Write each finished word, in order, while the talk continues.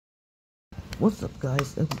What's up,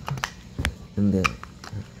 guys? And then,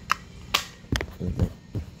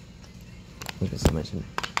 thank you so much.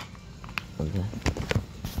 Okay.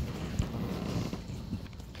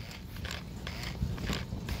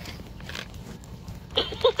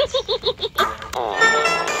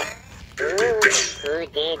 Who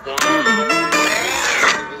did that?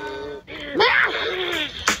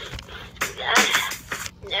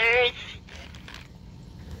 Nurse.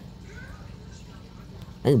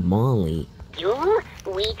 Hey, Molly.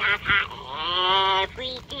 We talk about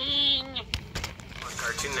everything. On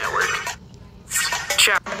Cartoon Network.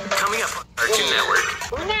 Coming up on Cartoon Network.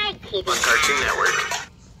 We're not kidding. On Cartoon Network.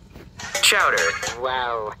 Chowder.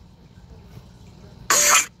 Whoa.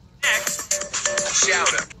 Next.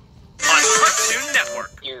 Chowder. On Cartoon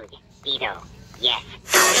Network. Dude, Dito. Yes.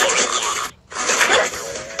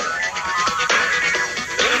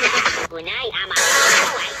 Unai, I'm a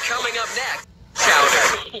Coming up next. Chowder.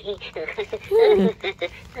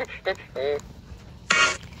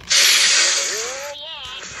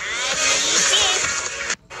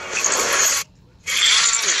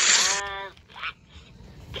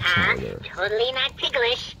 Totally not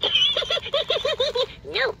ticklish.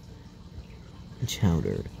 No.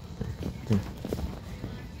 Chowder.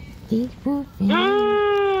 These were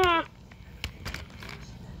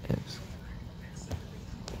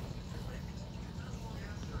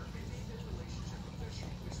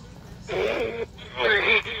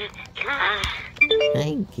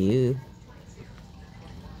Thank you.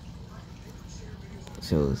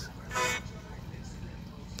 So,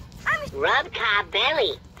 Rub car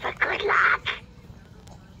belly for good luck.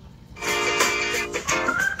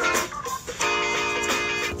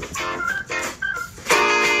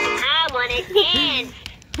 I wanna dance.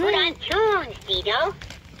 Put on tunes, Dito.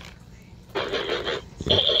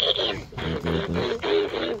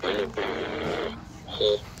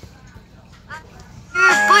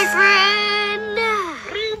 Boyfriend!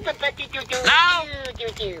 Now!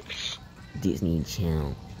 Disney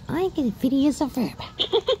Channel. I get videos of verb.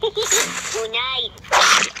 Unai.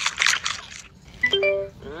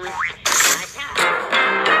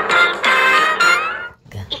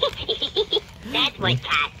 That's what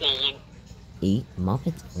Kat's saying. Eat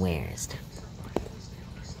Muppet Worst.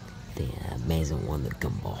 The amazing one, the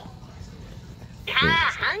gumball.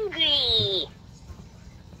 Ka hungry.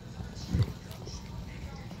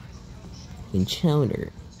 And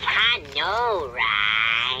Chowder. Ka know,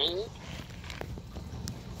 right?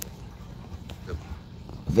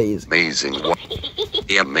 Amazing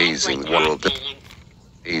the amazing world.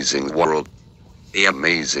 Amazing world. The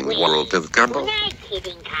amazing world of We're Gumball. not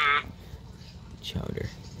kidding, Ka. Chowder.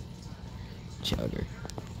 Chowder.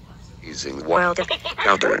 Amazing world of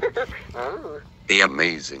Chowder. Oh. The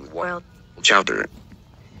amazing world. Chowder.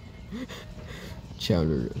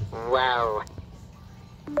 Chowder. Whoa.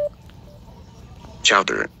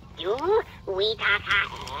 Chowder. We talk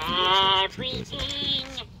about everything.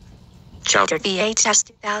 Chowder. VHS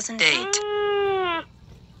 2008.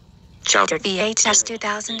 Chowder. VHS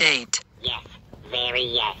 2008. Yes, very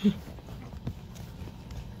yes.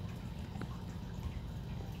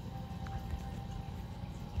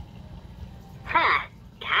 Huh,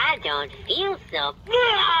 I don't feel so.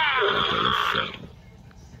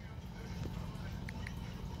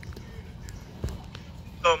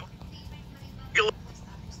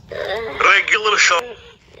 Regular show.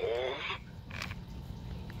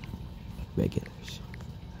 Regulars.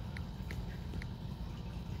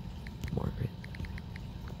 Margaret.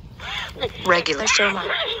 Regular show,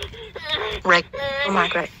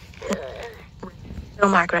 Margaret. Show,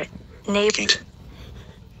 Margaret. Nate.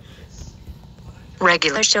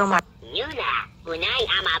 Regular show, Nuna, Unai,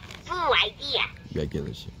 I'm a fool idea.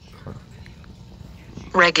 Regular shit.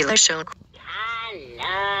 Regular show.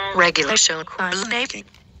 Hello. Regular show. Nate.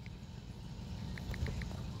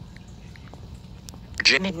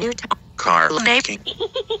 Jimmy Newton. Carl. Nate.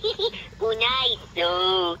 Unai,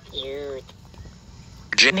 so cute.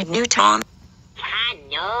 Jimmy Newton. I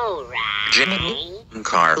know, right? Jimmy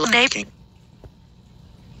Carl. Nate.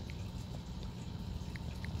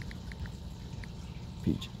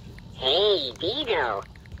 Peach. Hey, Dino.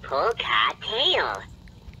 Polka tail.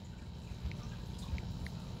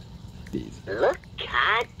 These. Look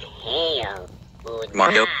at tail.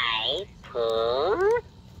 Mario. Unai, pull.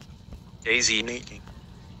 Daisy Naked.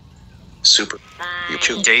 Super. Fine.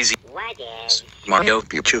 Pikachu. Daisy. What is? Mario.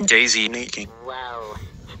 Pikachu. Daisy Naked. Whoa.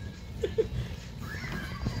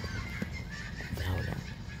 Louder.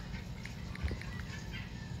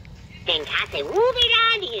 Den kasse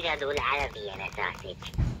Ubira, dieser Dollar wie eine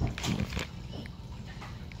Sausage.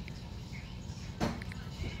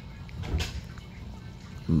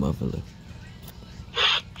 Muffler.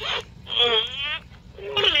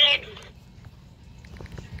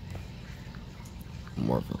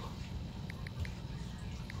 Marvel.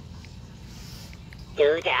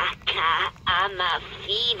 Dudaka, I'm a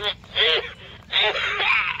fever.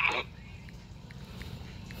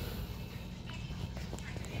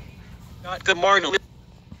 The Marvel.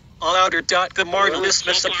 All outer. The Marvelous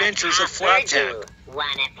Misadventures of Flapjack.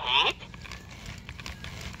 Want a pet?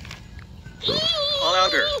 All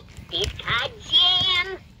outer. This card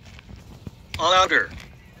jam. All outer.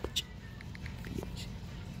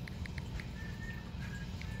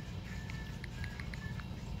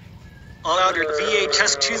 All outer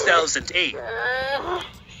VHS 2008.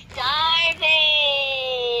 Starving.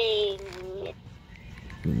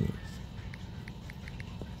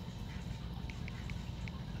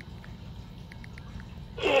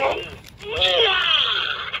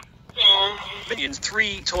 Minions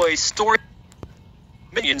 3 Toy Story.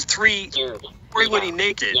 Minions 3 Dude. Story Woody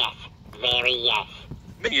Naked. Yes. Very yes.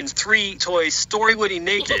 Minions 3 Toy Story Woody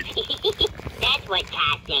Naked. That's what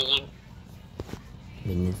Todd's saying.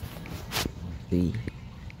 Minions 3.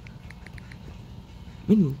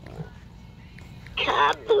 Minions.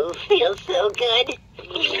 Kabu feels so good.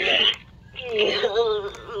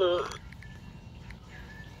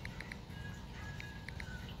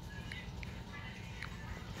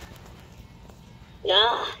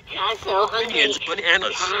 Oh, I'm so hungry. Minions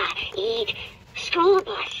Bananas. Eat school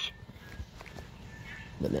bus.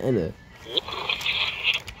 Banana.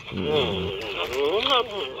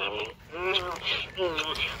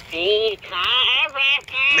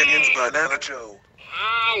 Minions Banana Joe.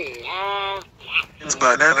 Hello. Minions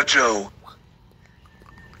Banana Joe.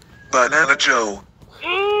 Banana Joe.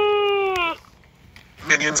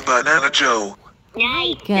 Minions Banana Joe.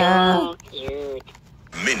 Nice. Go. So cute.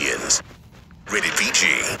 Minions. Rated PG.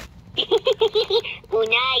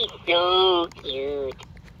 Unai, so cute.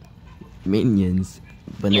 Minions.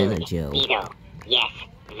 Banana Cute. Joe. Vito. Yes.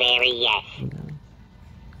 Very yes.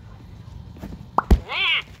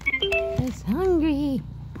 It's hungry.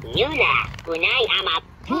 Nuna. Unai, I'm a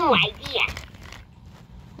poo idea.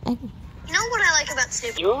 You know what I like about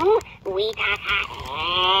Snoopy? You, we talk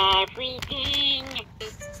everything.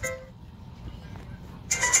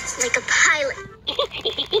 Like a pilot.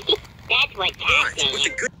 That's what Todd's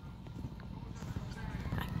saying.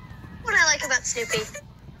 What I like about Snoopy?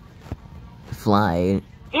 Fly.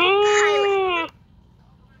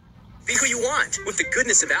 Be who you want with the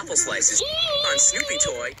goodness of apple slices on Snoopy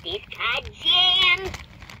Toy. This card jam.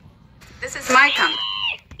 This is my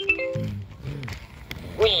company.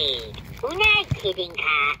 Wait, Unai kidding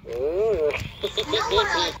ka? Ooh.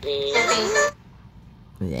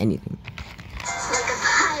 With anything. Like a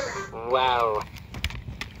pilot. Whoa.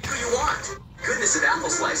 Who you want? Goodness of apple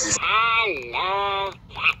slices Hello.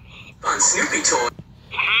 on Snoopy Toy.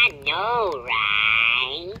 I know,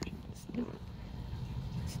 right?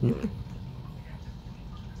 Snoopy.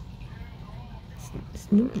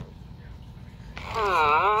 Snoopy.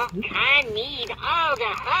 Aw, I need all the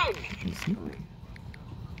hugs. Snoopy.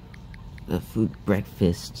 The food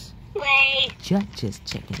breakfast. Wait, Just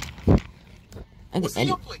chicken. Anything.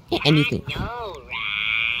 I know,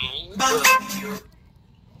 right?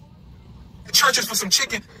 Charges for some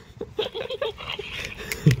chicken.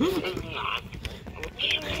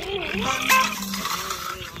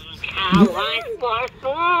 I want more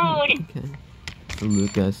food. Okay. So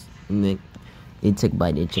Lucas and Nick, they took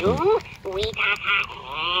by the chicken. You, we talk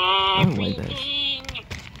don't like that. everything.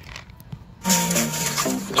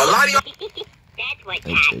 A lot of y'all. That's what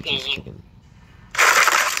And Todd's Church's saying. chicken.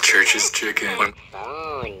 Church's chicken.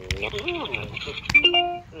 Oh, no.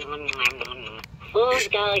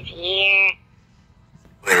 Food goes here.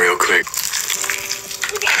 Then real quick.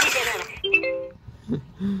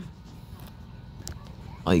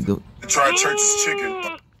 Oh, you go Try Church's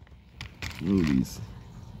chicken. Rudy's.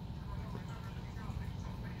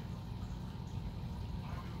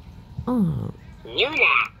 Oh, Nuna,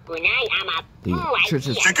 Unai, I'm a the poo Church's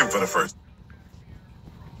idea. Chicken for the first.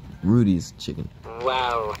 Rudy's chicken.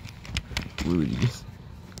 Whoa. Rudy's.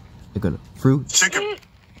 They're gonna fruit. Chicken.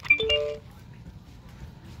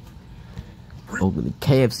 Open the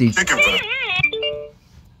KFC. Chicken for the.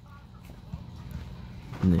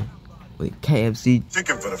 And then with KFC.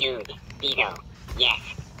 Chicken for the. Dude, Vito. Yes.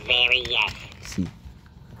 Very yes. See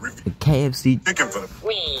the KFC. Chicken for the.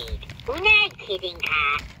 Wait, Unai kidding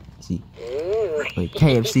ka? See Ooh. with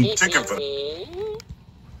KFC. Chicken for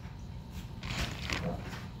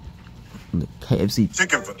The KFC.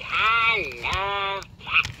 Chicken for the. Hello.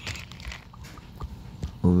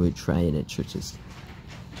 When we try it at Church's.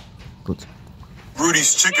 Go to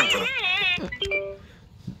Rudy's chicken for the.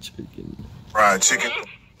 chicken. Fried chicken.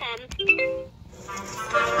 Wait,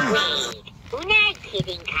 Unai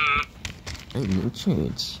kidding ka? I'm in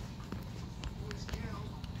church.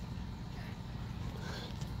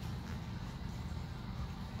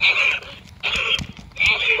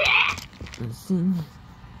 Listen.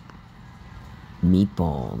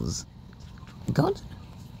 Meatballs. God.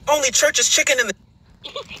 Only Church's Chicken in the...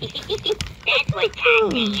 That's what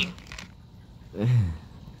Todd's saying.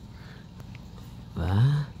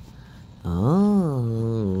 What?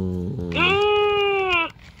 Oh.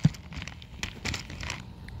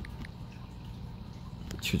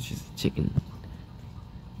 Church's chicken.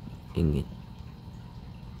 Dang it.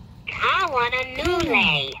 I want a new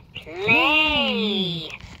lay. Play.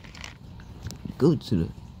 Go to the.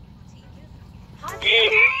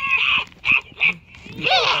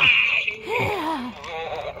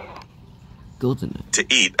 Go to the. To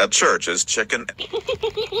eat at Church's Chicken.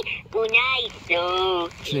 Unai so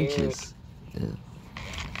cute. Church's.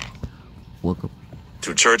 Welcome.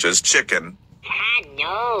 To Church's Chicken. I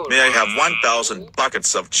know. May I have 1,000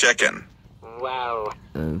 buckets of chicken? Whoa.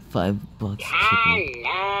 $5 chicken. I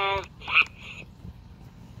love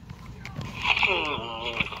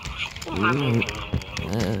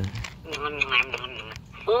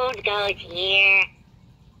food goes here.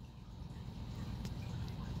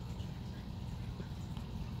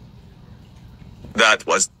 That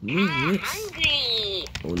was... Hungry.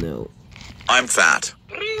 Oh no. I'm fat.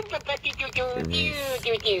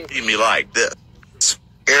 Eat me like this.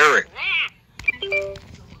 Eric,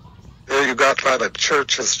 there you got by the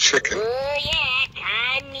Church's Chicken. Oh yeah,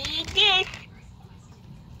 I need this.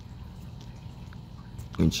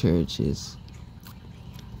 Your churches.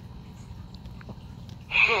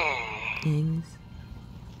 Things.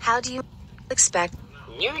 How do you expect?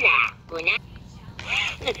 Yula, una.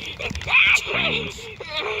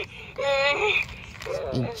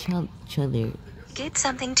 Each other. Get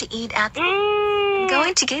something to eat at. I'm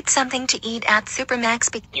going to get something to eat at Supermax.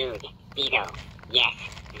 Dude, Vito. Yes,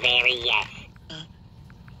 very yes.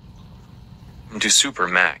 To Super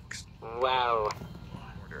Max. Whoa.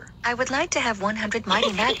 I would like to have 100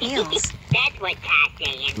 Mighty Mac meals. That's what Todd's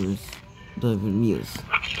saying. Who's different meals?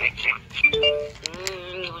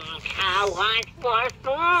 I want more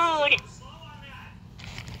food.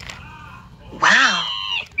 Wow.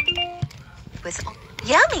 It was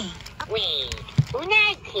yummy. Wait,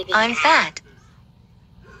 Unai kidding. I'm fat.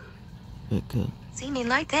 Rebecca. See me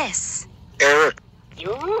like this. Eric,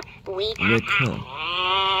 You, we Rebecca.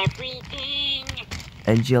 have everything.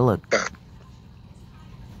 Angelica.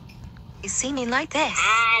 You see me like this.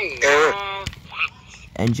 I Eric. love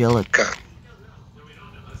Angelica.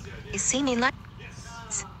 You see me like.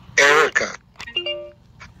 Erica.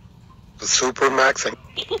 The Supermax and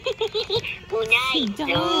Unai so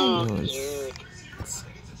does. cute.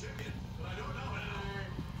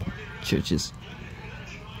 Churches.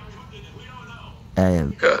 I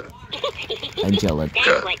am Good. Angelica.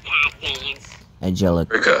 That's what Todd's saying.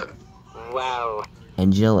 Angelica. Very good. Whoa.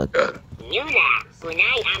 Angelica. Good. Yula,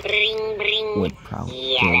 Unai, bring. Would proud.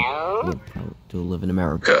 Yellow. Would proud to live in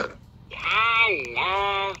America. Good. I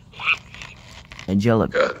love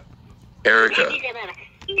Angelica. Good. Erica.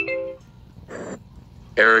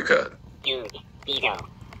 Erica. Dude, Vito.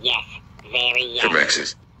 Yes, very yes. For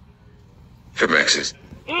Max's. For Max's.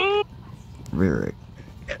 Ririk.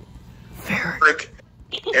 Eric.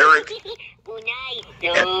 Eric. Unai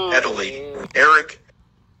And so Natalie. cute. Eric.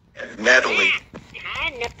 And Natalie.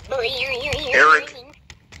 Eric.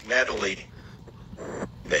 Natalie.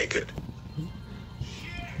 Naked.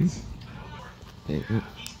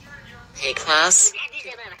 Hey, class.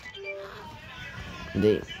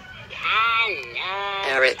 They.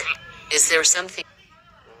 Eric, is there something?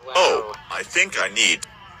 Oh, I think I need...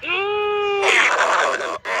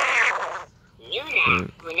 Yuna,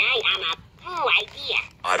 Unai, I'm a fool idea.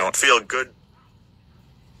 I don't feel good.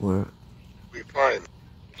 Were. we find.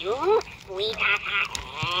 You, we have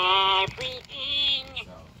everything.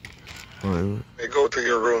 Or. They go to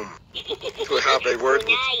your room to have a word with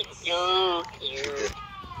Unai so you. cute.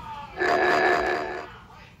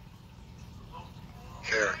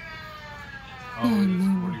 Here.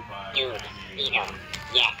 Dude, Vito.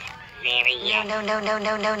 Yes, very yes. No.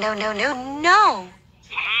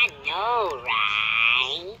 I know,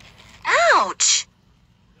 right? Ouch.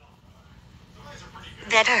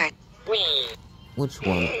 That hurt. Wait. Which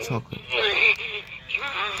one? Chocolate.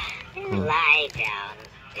 Lie down.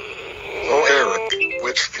 Oh, Eric,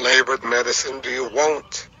 which flavored medicine do you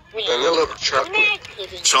want? Wait. Vanilla or chocolate? Unai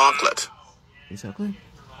kidding. Chocolate. Chocolate?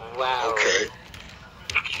 Whoa. Okay.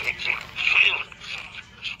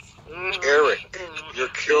 Eric, you're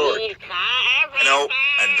cured. I I know,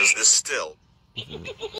 and does this still?